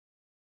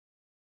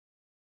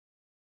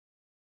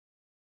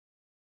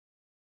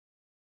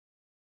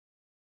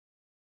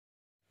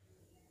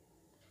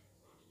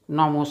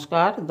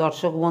নমস্কার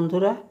দর্শক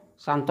বন্ধুরা,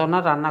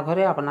 সান্তনার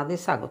রান্নাঘরে আপনাদের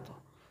স্বাগত।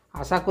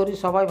 আশা করি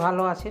সবাই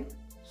ভালো আছেন,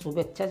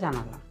 শুভেচ্ছা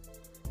জানালাম।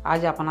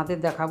 আজ আপনাদের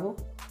দেখাবো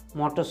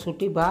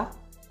মটরশুঁটি বা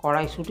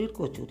কড়াইশুঁটির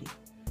কচুরি।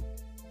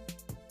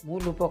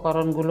 মূল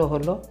উপকরণগুলো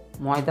হলো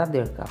ময়দা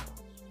 1.5 কাপ,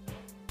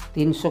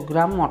 300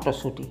 গ্রাম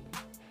মটরশুঁটি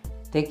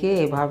থেকে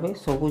এভাবে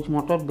সবুজ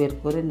মটর বের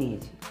করে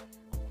নিয়েছি।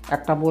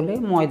 একটা বলে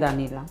ময়দা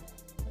নিলাম,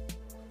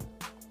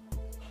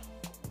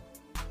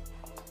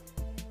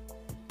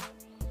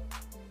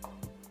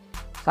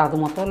 স্বাদ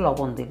মতো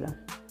লবণ দিলাম,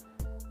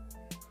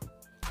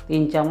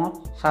 3 চামচ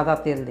সাদা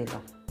তেল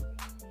দিলাম,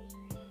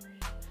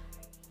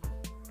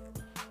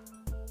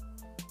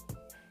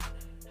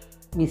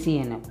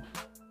 মিশিয়ে নেব।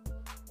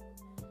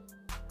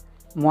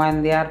 ময়ান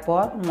দেওয়ার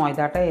পর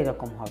ময়দাটা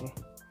এরকম হবে।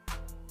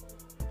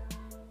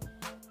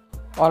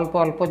 অল্প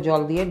অল্প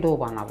জল দিয়ে ডো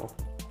বানাবো।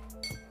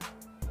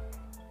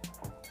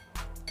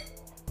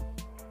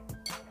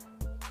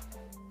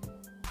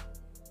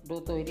 ডো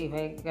তৈরি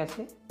হয়ে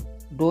গেছে।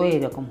 ডো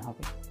এরকম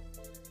হবে।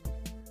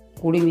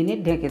 20 মিনিট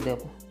ঢেকে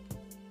দেব।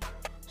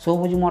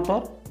 সবুজ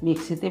মটর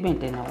মিক্সিতে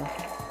বেটে নেব।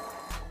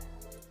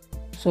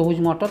 সবুজ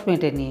মটর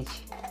বেটে নিয়েছি,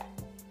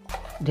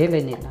 ঢেলে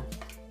নিলাম।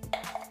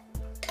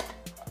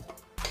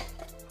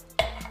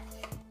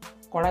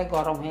 কড়াই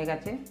গরম হয়ে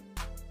গেছে।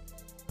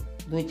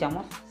 2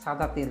 চামচ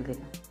সাদা তেল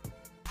দিলাম,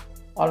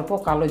 অল্প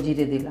কালো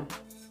জিরে দিলাম,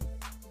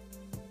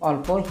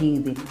 অল্প হিং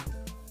দিলাম,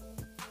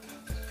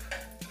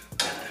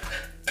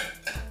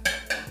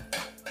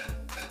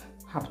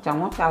 হাফ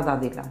চামচ আদা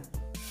দিলাম,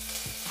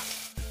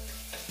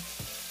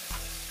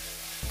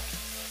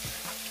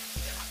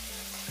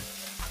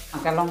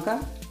 কাঁচা লঙ্কা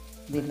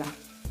দিলাম,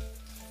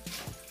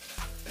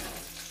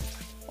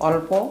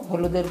 অল্প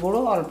হলুদের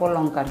গুঁড়ো, অল্প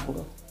লঙ্কার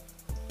গুঁড়ো,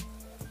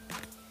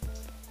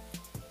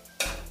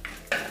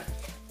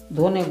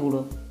 ধনে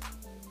গুঁড়ো,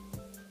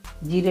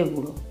 জিরে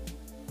গুঁড়ো,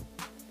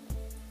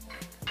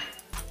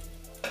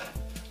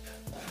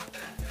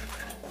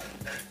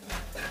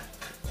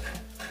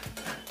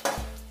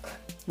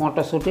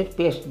 মটরশুঁটির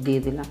পেস্ট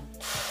দিয়ে দিলাম।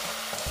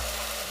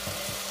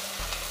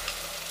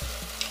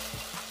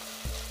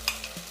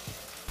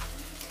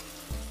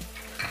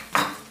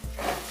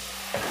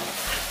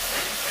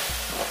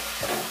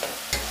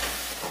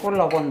 ও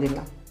লবণ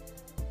দিলাম।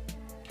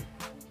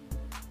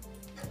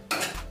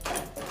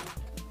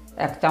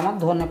 1 চামচ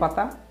ধনে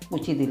পাতা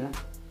কুচি দিলাম।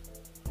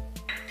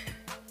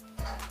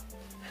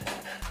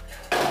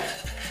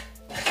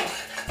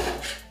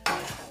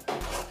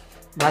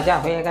 ভাজা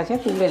হয়ে গেছে,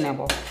 তুলে নেব।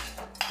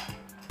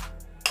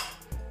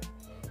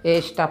 এই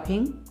স্টাফিং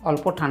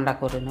অল্প ঠান্ডা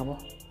করে নেব।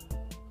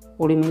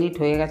 20 মিনিট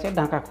হয়ে গেছে,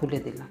 ঢাকা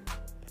খুলে দিলাম।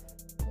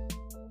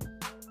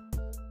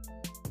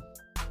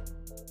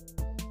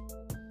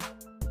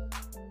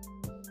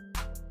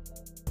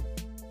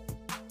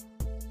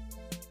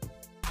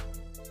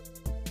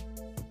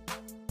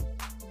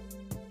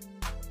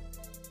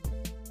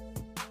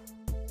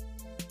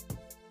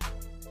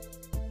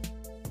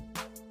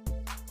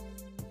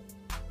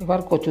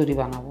 এবার কচুরি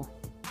বানাবো।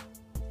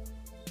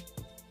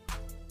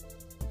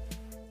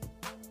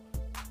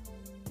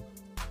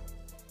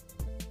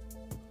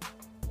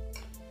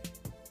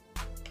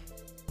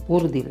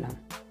 পুর দিলাম,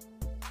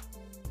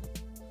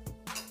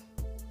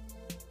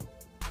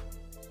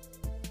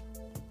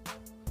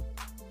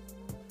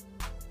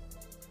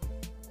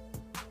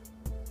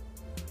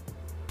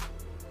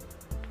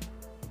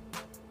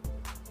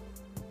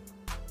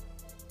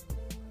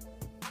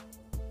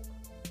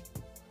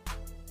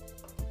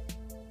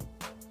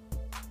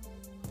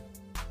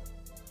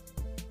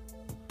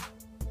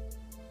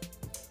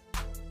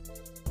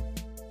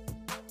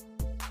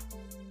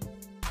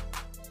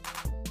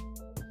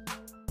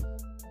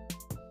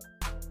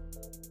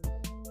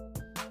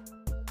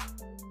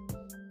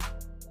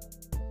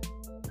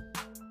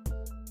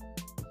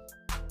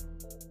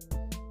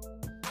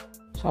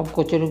 সব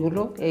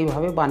কচুরিগুলো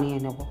এইভাবে বানিয়ে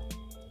নেব।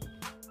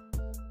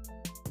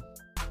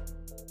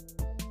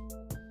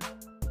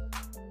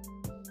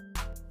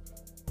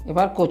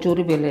 এবার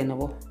কচুরি বেলে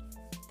নেব।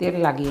 তেল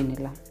লাগিয়ে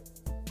নিলাম।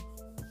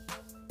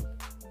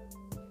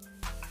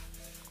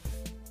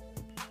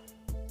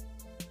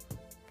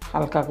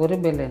 হালকা করে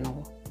বেলে নেব।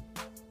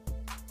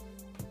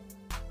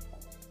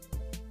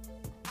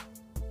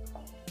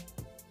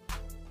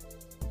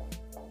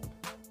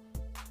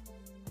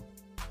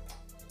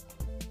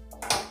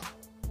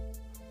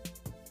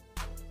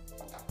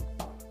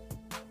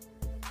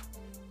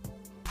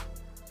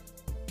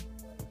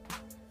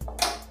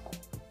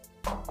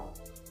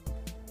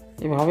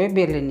 এভাবে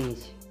বেলে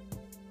নিয়েছি।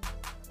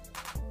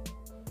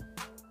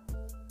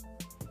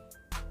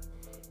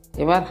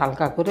 এবার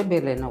হালকা করে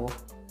বেলে নেব।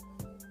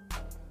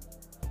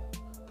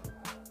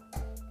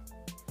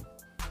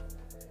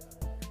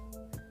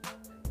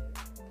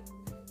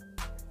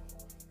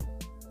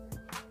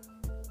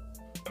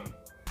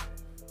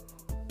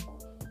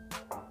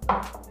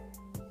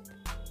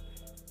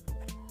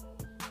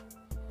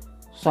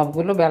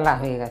 সবগুলো বেলা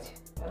হয়ে গেছে।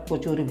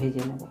 কচুরি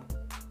ভেজে নেব।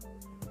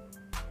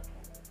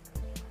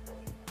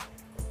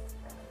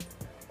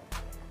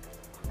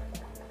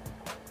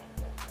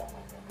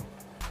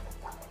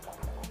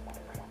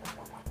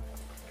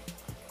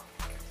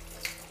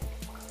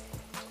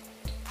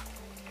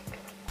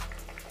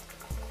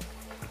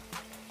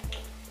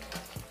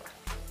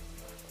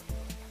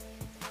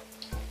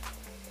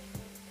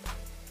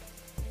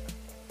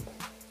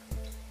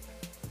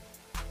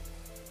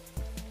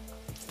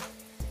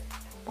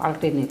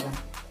 পাল্টে নিলাম।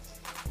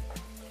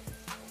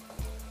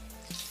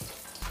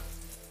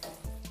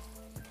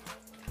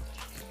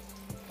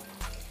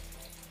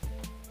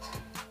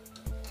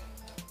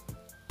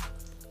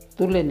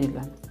 তুলে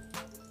নিলাম।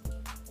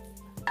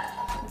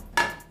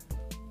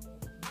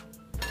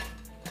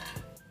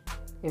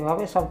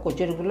 এভাবে সব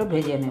কচুরিগুলো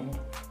ভেজে নেব।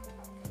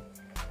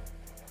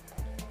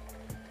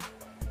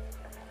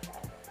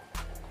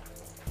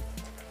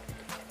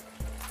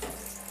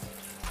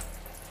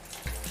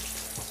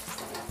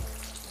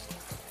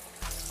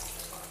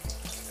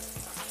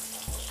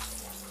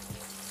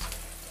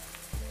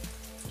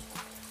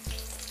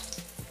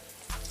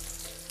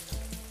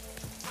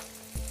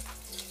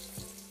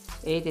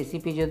 এই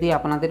রেসিপি যদি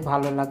আপনাদের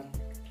ভালো লাগে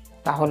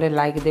তাহলে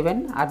লাইক দেবেন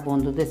আর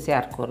বন্ধুদের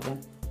শেয়ার করবেন,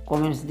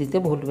 কমেন্টস দিতে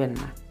ভুলবেন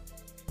না।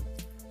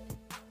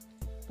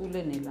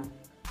 তুলে নিলাম।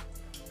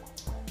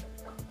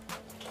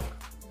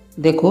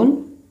 দেখুন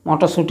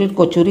মটরশুঁটির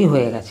কচুরি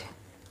হয়ে গেছে।